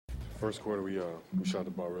First quarter, we shot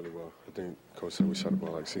the ball really well. I think Coach said we shot the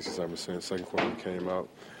ball like 67%. Second quarter, we came out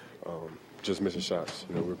just missing shots.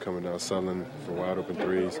 You know, we were coming down settling for wide open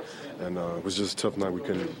threes, and it was just a tough night. We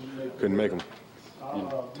couldn't make them. You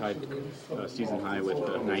tied season high with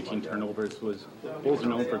 19 turnovers. Bulls are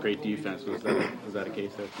known for great defense. Was that a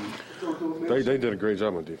case there too? They did a great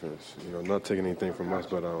job on defense. You know, not taking anything from us,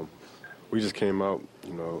 but we just came out.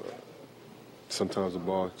 You know, sometimes the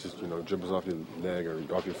ball just dribbles off your leg or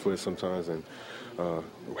off your foot sometimes, and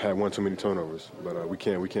had one too many turnovers. But we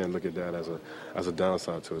can't look at that as a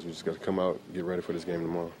downside to us. We just got to come out, get ready for this game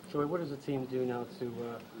tomorrow. Joey, what does the team do now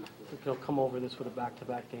to come over this with a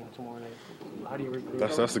back-to-back game tomorrow night? How do you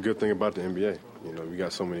regroup? That's the good thing about the NBA. You know, we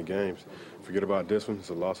got so many games. Forget about this one. It's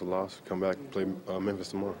a loss. Come back and play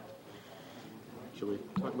Memphis tomorrow. Should we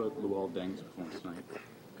talk about Luol Deng's performance tonight?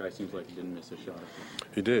 Guy seems like he didn't miss a shot.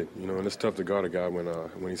 He did. You know, and it's tough to guard a guy when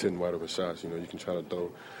he's hitting wide open shots. You know, you can try to throw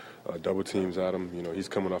double teams at him. You know, he's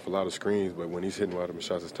coming off a lot of screens, but when he's hitting wide open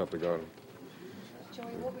shots, it's tough to guard him. Joey,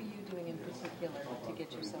 what were you doing in particular to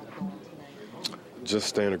get yourself going tonight? Just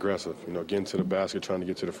staying aggressive. You know, getting to the basket, trying to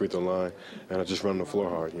get to the free throw line, and just running the floor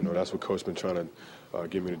hard. You know, that's what Coach been trying to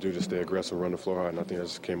get me to do, to stay aggressive, run the floor hard. And I think I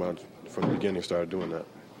just came out from the beginning, started doing that.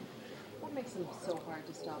 What makes them so hard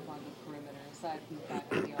to stop on the perimeter, aside from the fact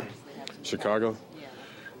that they obviously have some Chicago? Yeah.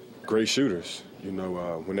 Great shooters. You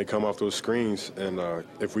know, when they come off those screens, and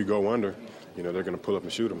if we go under, you know, they're going to pull up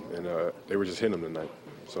and shoot them. And they were just hitting them tonight.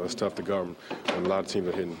 So it's tough to guard them when a lot of teams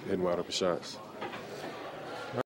are hitting wide open shots.